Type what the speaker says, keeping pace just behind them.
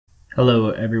Hello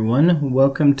everyone,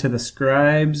 welcome to the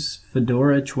Scribes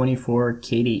Fedora 24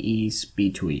 KDE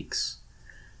speed tweaks.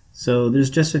 So there's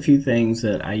just a few things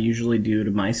that I usually do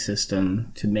to my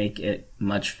system to make it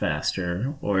much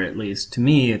faster, or at least to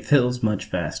me it feels much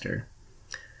faster.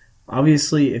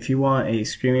 Obviously if you want a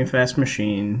screaming fast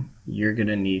machine, you're going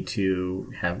to need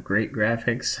to have great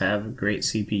graphics, have a great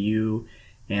CPU,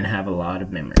 and have a lot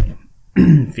of memory.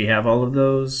 If you have all of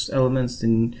those elements,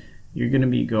 then you're going to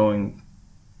be going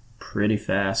pretty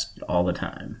fast all the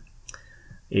time.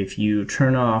 If you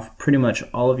turn off pretty much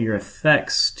all of your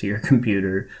effects to your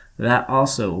computer, that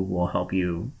also will help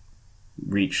you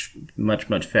reach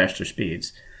much faster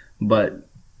speeds. But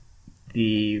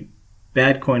the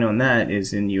bad coin on that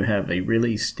is then you have a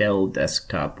really stale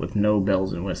desktop with no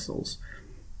bells and whistles.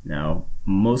 Now,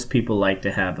 most people like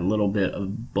to have a little bit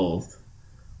of both.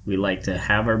 We like to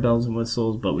have our bells and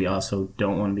whistles, but we also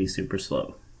don't want to be super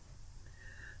slow.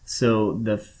 So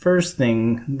the first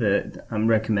thing that I'm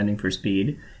recommending for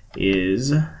speed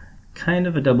is kind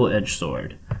of a double-edged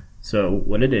sword. So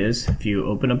what it is, if you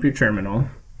open up your terminal,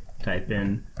 type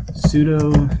in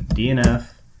sudo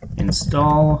dnf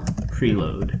install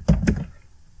preload.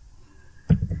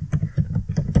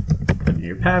 Put in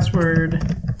your password.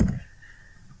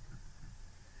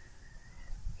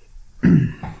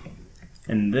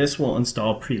 And this will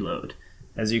install Preload.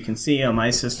 As you can see on my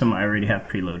system, I already have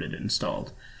Preloaded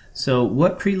installed. So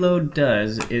what Preload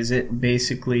does is it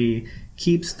basically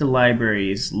keeps the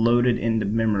libraries loaded into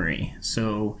memory.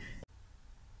 So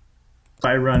if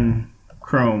I run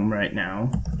Chrome right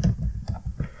now,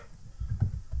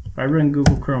 if I run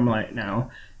Google Chrome right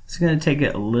now, it's going to take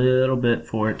it a little bit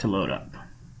for it to load up.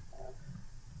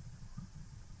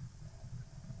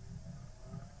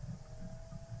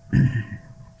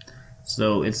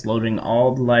 So it's loading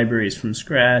all the libraries from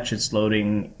scratch, it's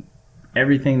loading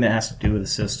everything that has to do with the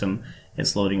system,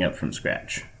 it's loading up from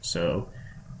scratch. So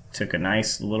it took a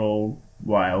nice little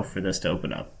while for this to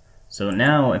open up. So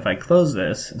now if I close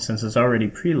this, and since it's already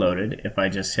preloaded, if I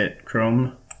just hit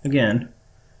Chrome again,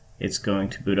 it's going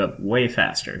to boot up way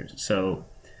faster. So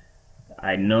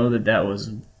I know that that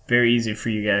was very easy for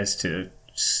you guys to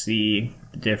see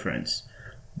the difference.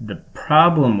 The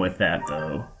problem with that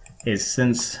though is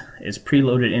since it's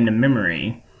preloaded into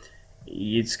memory,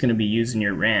 it's going to be using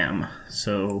your RAM.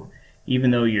 So even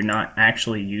though you're not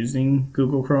actually using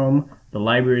Google Chrome, the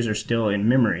libraries are still in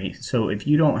memory. So if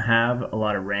you don't have a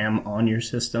lot of RAM on your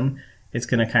system, it's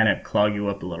going to kind of clog you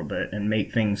up a little bit and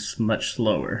make things much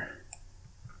slower.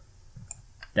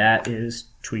 That is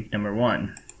tweak number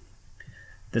one.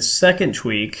 The second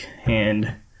tweak,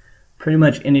 and pretty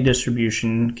much any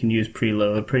distribution can use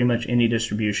Preload, pretty much any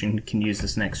distribution can use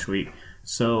this next tweak.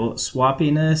 So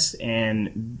swappiness and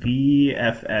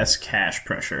VFS cache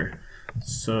pressure.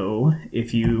 So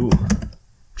if you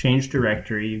change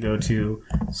directory, you go to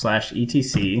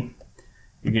 /etc,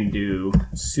 you can do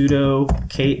sudo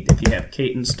kate if you have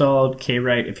kate installed,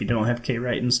 kwrite if you don't have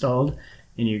kwrite installed,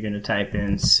 and you're going to type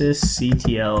in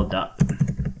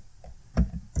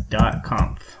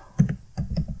sysctl.conf.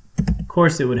 Of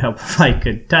course it would help if I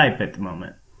could type at the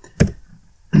moment.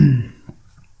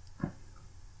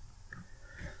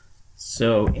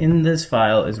 So in this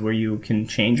file is where you can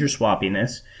change your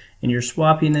swappiness, and your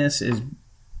swappiness is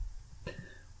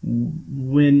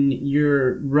when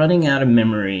you're running out of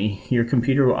memory, your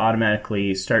computer will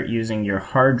automatically start using your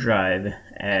hard drive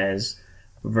as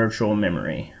virtual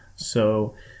memory.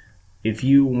 So if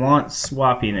you want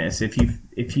swappiness, if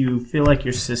you feel like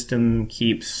your system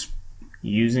keeps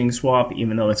using swap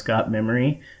even though it's got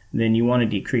memory, then you want to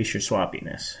decrease your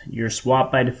swappiness. Your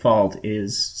swap by default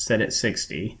is set at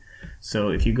 60. So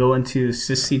if you go into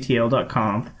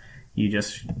sysctl.conf, you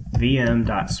just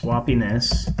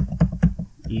vm.swappiness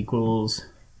equals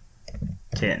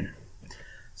 10.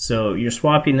 So your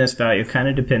swappiness value kind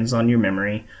of depends on your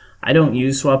memory. I don't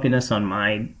use swappiness on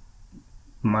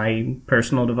my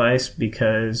personal device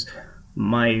because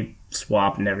my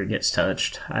swap never gets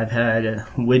touched. I've had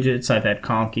widgets, I've had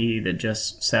Conky that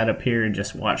just sat up here and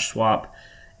just watched swap.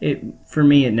 For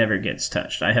me, it never gets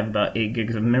touched. I have about 8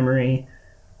 gigs of memory,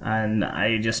 and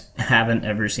I just haven't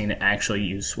ever seen it actually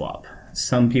use swap.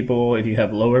 Some people, if you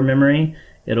have lower memory,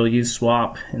 it'll use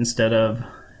swap instead of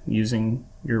using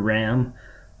your RAM.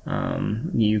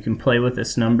 You can play with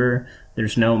this number.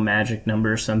 There's no magic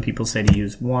number. Some people say to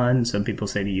use 1, some people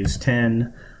say to use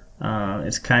 10.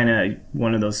 It's kind of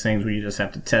one of those things where you just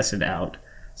have to test it out.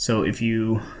 So if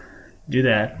you do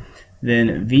that,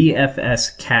 then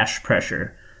VFS cache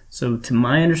pressure. So to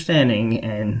my understanding,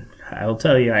 and I'll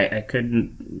tell you I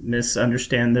couldn't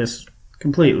misunderstand this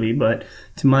completely, but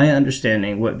to my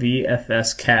understanding what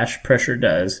VFS cache pressure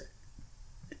does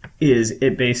is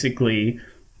it basically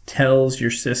tells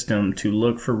your system to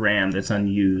look for RAM that's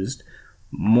unused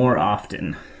more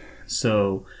often.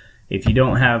 So if you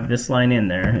don't have this line in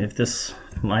there, if this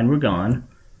line were gone,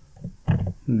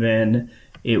 then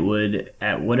it would,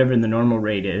 at whatever the normal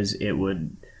rate is, it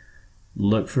would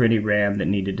look for any RAM that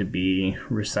needed to be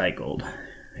recycled.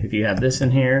 If you have this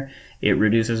in here, it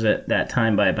reduces that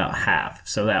time by about half.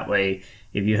 So that way,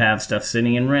 if you have stuff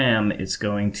sitting in RAM, it's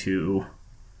going to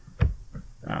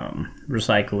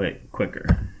recycle it quicker.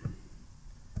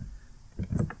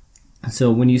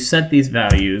 So when you set these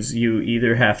values, you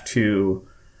either have to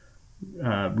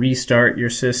restart your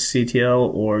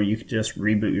sysctl, or you could just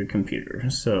reboot your computer.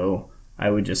 So I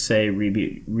would just say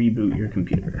reboot your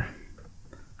computer.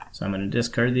 So I'm going to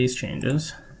discard these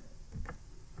changes.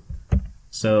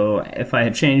 So if I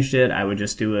had changed it, I would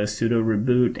just do a sudo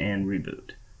reboot and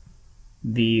reboot.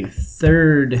 The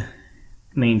third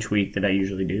main tweak that I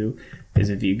usually do is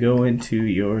if you go into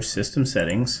your system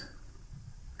settings,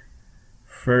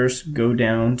 first go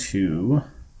down to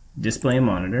display and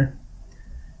monitor,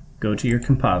 go to your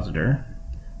compositor.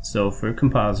 So for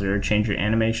compositor, change your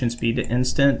animation speed to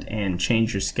instant and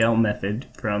change your scale method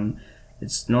from,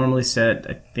 it's normally set,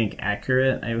 I think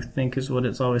accurate, I think is what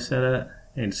it's always set at.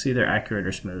 It's either accurate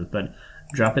or smooth, but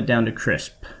drop it down to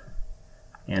crisp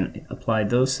and apply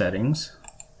those settings.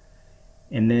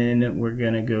 And then we're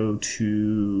going to go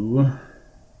to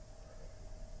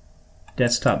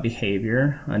desktop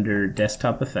behavior under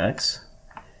desktop effects,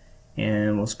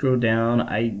 and we'll scroll down.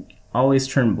 I always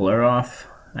turn blur off.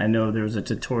 I know there was a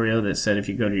tutorial that said if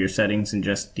you go to your settings and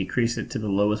just decrease it to the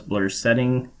lowest blur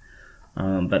setting,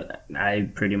 but I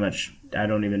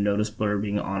don't even notice blur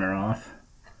being on or off.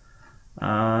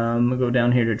 We'll go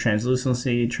down here to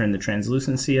translucency, turn the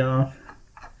translucency off,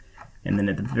 and then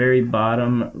at the very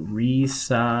bottom,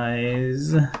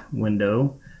 resize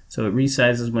window. So it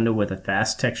resizes window with a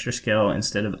fast texture scale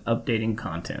instead of updating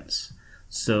contents.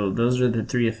 So those are the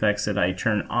three effects that I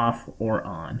turn off or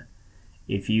on.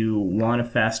 If you want a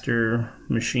faster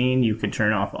machine, you could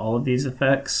turn off all of these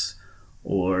effects,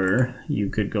 or you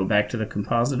could go back to the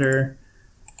compositor.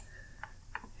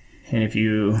 And if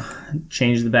you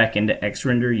change the back end to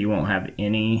xrender, you won't have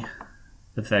any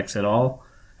effects at all.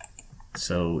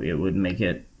 So it would make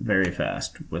it very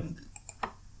fast with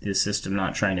the system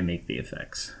not trying to make the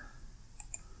effects.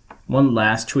 One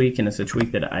last tweak, and it's a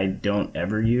tweak that I don't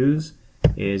ever use,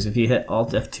 is if you hit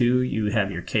Alt F2, you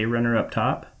have your K runner up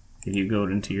top. If you go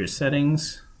into your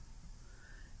settings,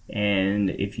 and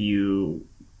if you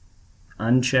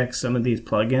uncheck some of these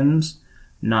plugins,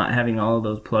 not having all of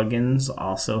those plugins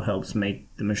also helps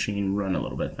make the machine run a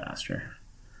little bit faster.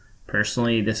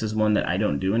 Personally, this is one that I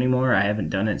don't do anymore. I haven't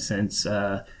done it since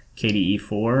KDE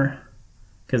 4,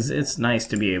 because it's nice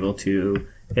to be able to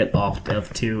hit Alt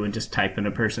F2 and just type in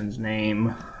a person's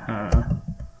name.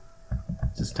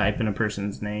 Just type in a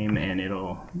person's name and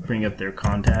it'll bring up their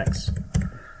contacts.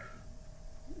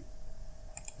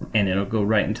 And it'll go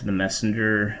right into the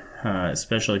messenger,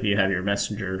 especially if you have your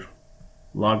messenger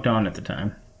logged on at the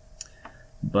time.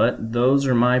 But those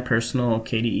are my personal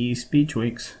KDE speed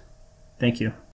tweaks. Thank you.